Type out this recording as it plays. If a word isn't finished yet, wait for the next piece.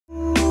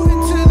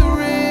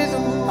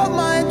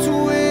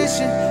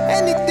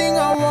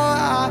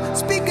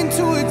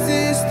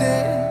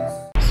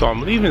So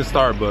I'm leaving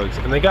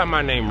Starbucks and they got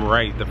my name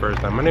right the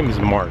first time. My name is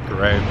Mark,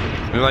 right?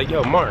 And they're like,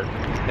 yo, Mark.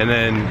 And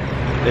then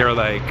they were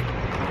like,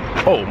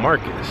 oh,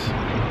 Marcus.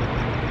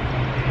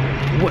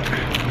 What?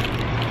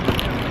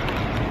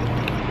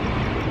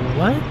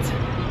 What?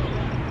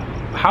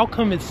 How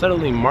come it's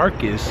suddenly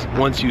Marcus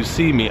once you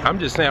see me? I'm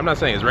just saying, I'm not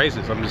saying it's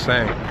racist. I'm just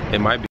saying it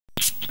might be.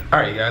 All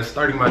right, guys,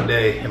 starting my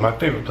day in my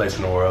favorite place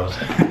in the world,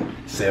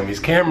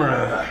 Sammy's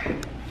Camera.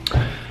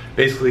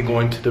 Basically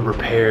going to the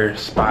repair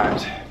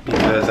spot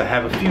because I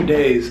have a few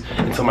days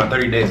until my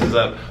 30 days is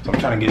up. So I'm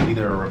trying to get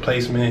either a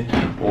replacement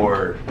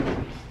or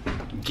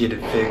get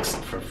it fixed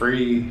for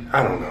free.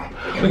 I don't know.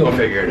 We're gonna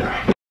figure it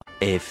out.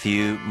 A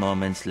few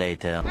moments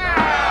later.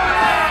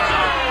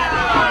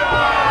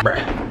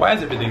 Bruh, why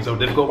is everything so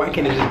difficult? Why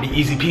can't it just be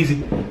easy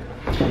peasy?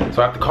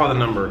 So I have to call the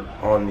number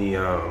on the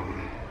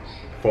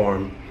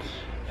form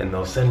and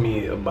they'll send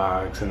me a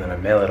box and then I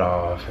mail it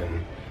off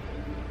and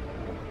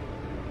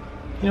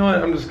you know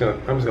what? I'm just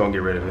gonna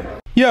get rid of it.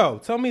 Yo,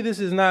 tell me this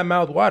is not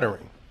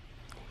mouth-watering.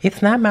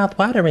 It's not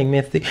mouth-watering,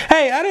 Misty.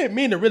 Hey, I didn't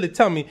mean to really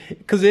tell me,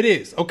 because it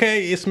is,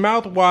 okay? It's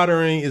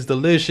mouth-watering, it's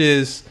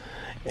delicious,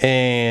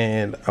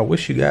 and I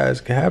wish you guys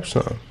could have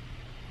some.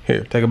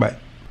 Here, take a bite.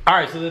 All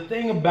right, so the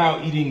thing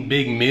about eating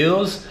big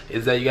meals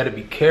is that you gotta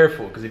be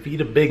careful, because if you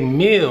eat a big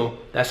meal,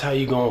 that's how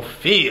you're gonna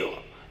feel.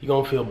 You're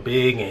gonna feel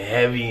big and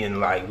heavy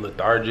and like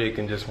lethargic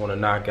and just wanna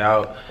knock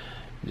out.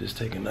 Just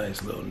take a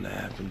nice little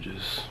nap and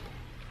just,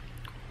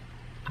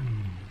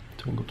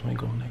 twinkle,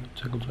 twinkle,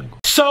 twinkle, twinkle.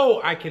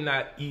 So I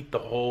cannot eat the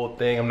whole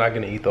thing. I'm not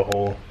gonna eat the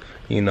whole,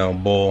 you know,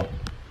 bowl.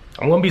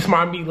 I'm gonna be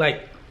smart and eat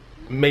like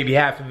maybe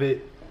half of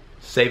it,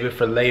 save it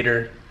for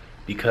later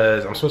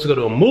because I'm supposed to go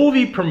to a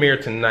movie premiere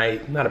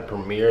tonight. Not a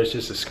premiere, it's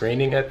just a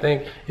screening, I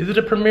think. Is it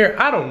a premiere?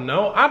 I don't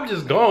know. I'm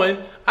just going.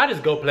 I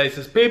just go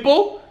places,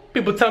 people.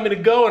 People tell me to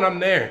go and I'm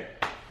there.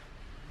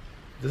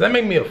 Does that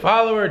make me a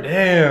follower?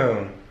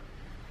 Damn.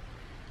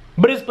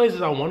 But it's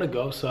places I wanna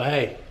go, so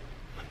hey.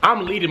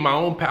 I'm leading my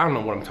own path. I don't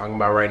know what I'm talking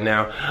about right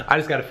now. I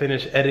just gotta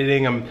finish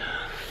editing. I'm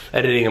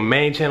editing a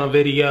main channel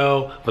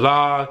video,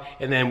 vlog,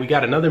 and then we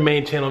got another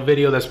main channel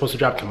video that's supposed to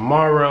drop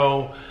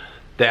tomorrow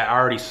that I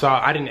already saw.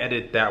 I didn't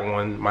edit that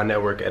one. My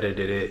network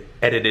edited it.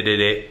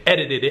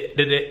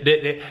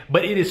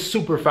 But it is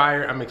super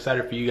fire. I'm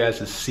excited for you guys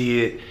to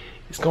see it.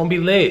 It's gonna be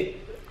lit.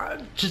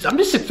 I'm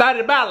just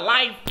excited about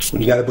life.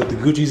 You gotta put the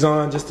Gucci's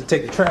on just to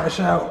take the trash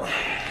out.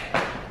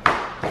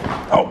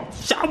 Oh,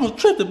 I almost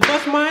tripped and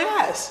bust my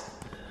ass.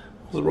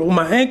 Roll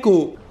my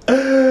ankle.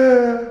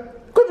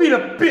 Quit being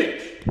a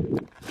bitch.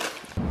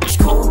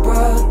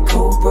 Cobra,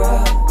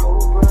 Cobra,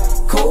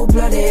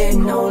 cold-blooded,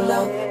 no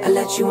love. I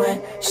let you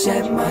in,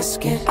 shed my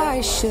skin.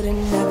 I should've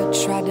never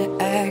tried to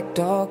act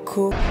all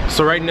cool.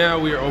 So right now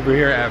we are over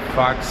here at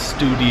Fox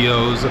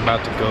Studios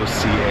about to go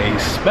see a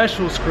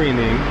special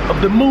screening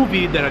of the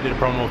movie that I did a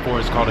promo for.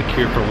 It's called A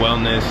Cure for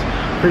Wellness.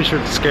 Pretty sure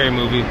it's a scary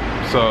movie,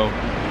 so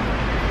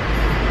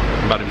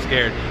I'm about to be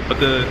scared. But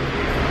the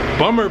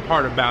bummer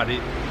part about it,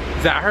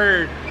 I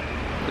heard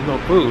there's no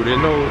food, there's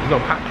no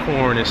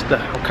popcorn and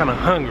stuff. I'm kind of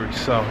hungry,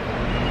 so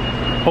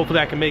hopefully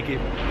I can make it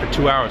for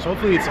 2 hours.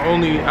 Hopefully it's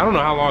only, I don't know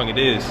how long it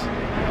is,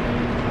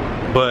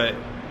 but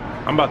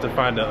I'm about to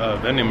find a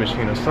vending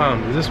machine or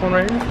something. Is this one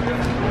right here?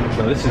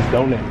 No, this is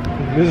donate.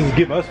 This is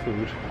give us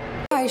food.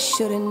 I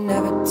should've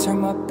never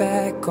turned my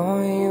back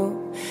on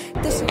you.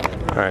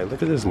 All right,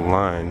 look at this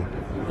line.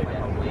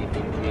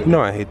 You know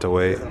I hate to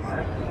wait.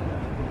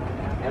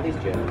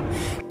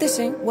 This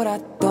ain't what I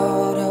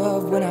thought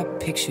of when I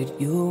pictured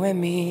you and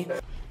me.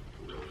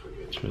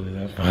 It's really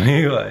that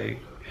funny, like.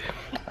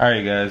 All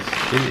right, guys,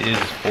 it is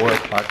 4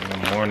 o'clock in the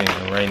morning,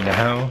 and right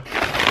now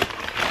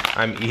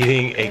I'm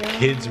eating a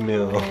kid's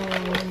meal.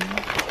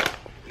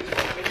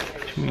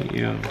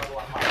 You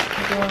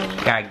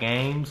got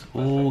games?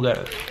 Ooh, got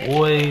a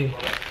toy.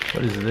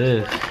 What is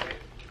this?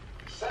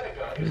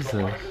 What is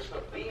this?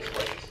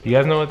 You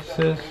guys know what this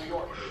is?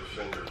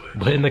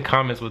 But in the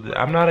comments with it,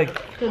 I'm not a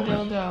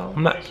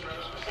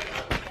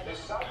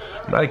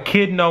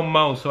kid no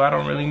more, so I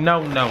don't really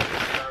know. Now,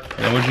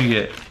 what'd you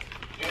get?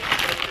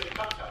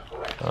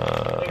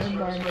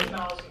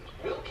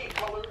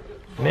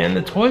 Man,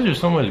 the toys are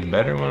so much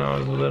better when I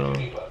was little.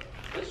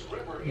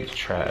 It's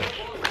trash.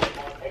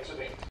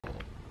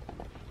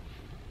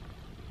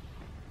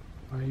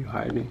 Why are you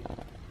hiding?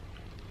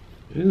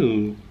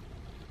 Ew.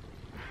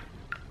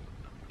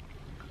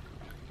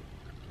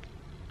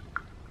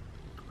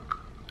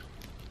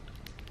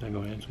 I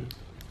go answer.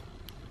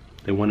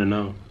 They want to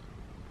know.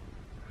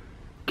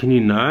 Can you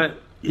not?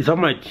 It's on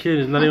my chin.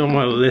 It's not even on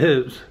my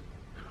lips.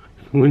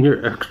 When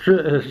you're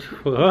extra as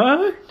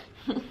fuck.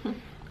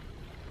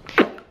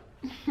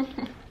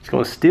 It's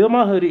gonna steal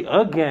my hoodie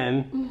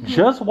again.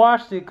 Just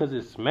washed it because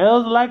it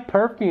smells like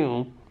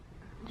perfume.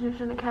 You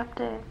should have kept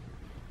it.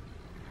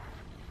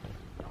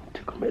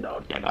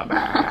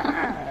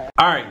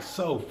 Alright,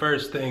 so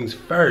first things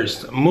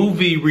first.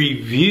 Movie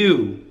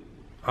review.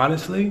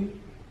 Honestly,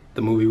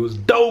 the movie was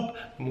dope.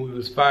 The movie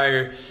was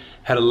fire.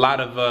 Had a lot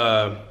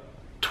of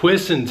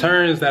twists and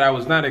turns that I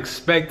was not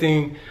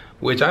expecting.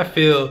 which I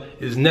feel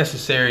is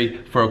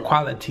necessary for a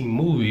quality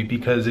movie,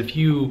 because if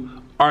you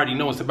already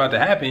know what's about to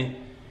happen,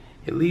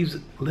 it leaves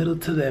little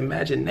to the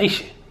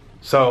imagination.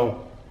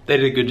 So they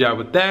did a good job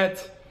with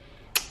that.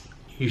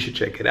 You should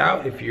check it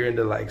out if you're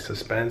into like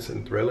suspense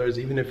and thrillers.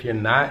 Even if you're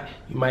not,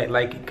 you might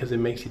like it because it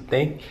makes you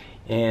think,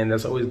 and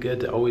that's always good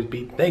to always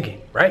be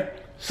thinking, right?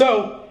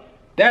 So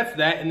that's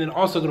that. And then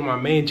also go to my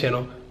main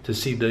channel to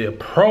see the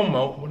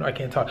promo. Well, I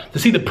can't talk. To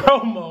see the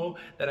promo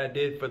that I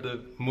did for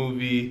the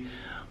movie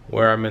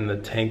where I'm in the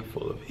tank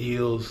full of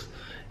eels.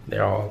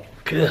 They're all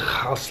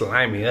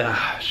slimy.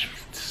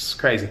 It's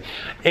crazy.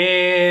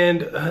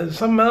 And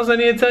something else I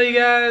need to tell you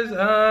guys.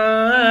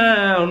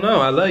 I don't know.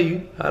 I love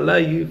you. I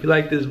love you. If you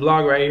like this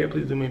vlog right here,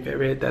 please do me a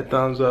favor. Hit that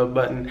thumbs up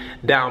button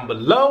down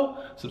below.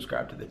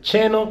 Subscribe to the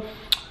channel.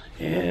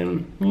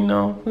 And, you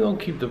know, we're going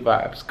to keep the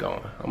vibes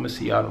going. I'm going to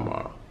see y'all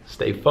tomorrow.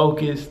 Stay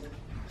focused.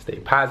 Stay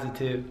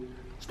positive.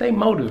 Stay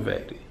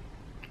motivated.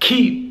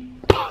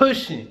 Keep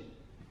pushing.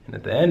 And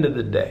at the end of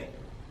the day,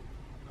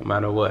 no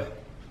matter what,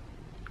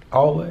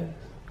 always,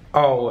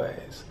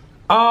 always,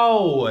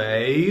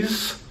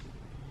 always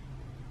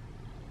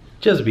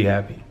just be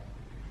happy.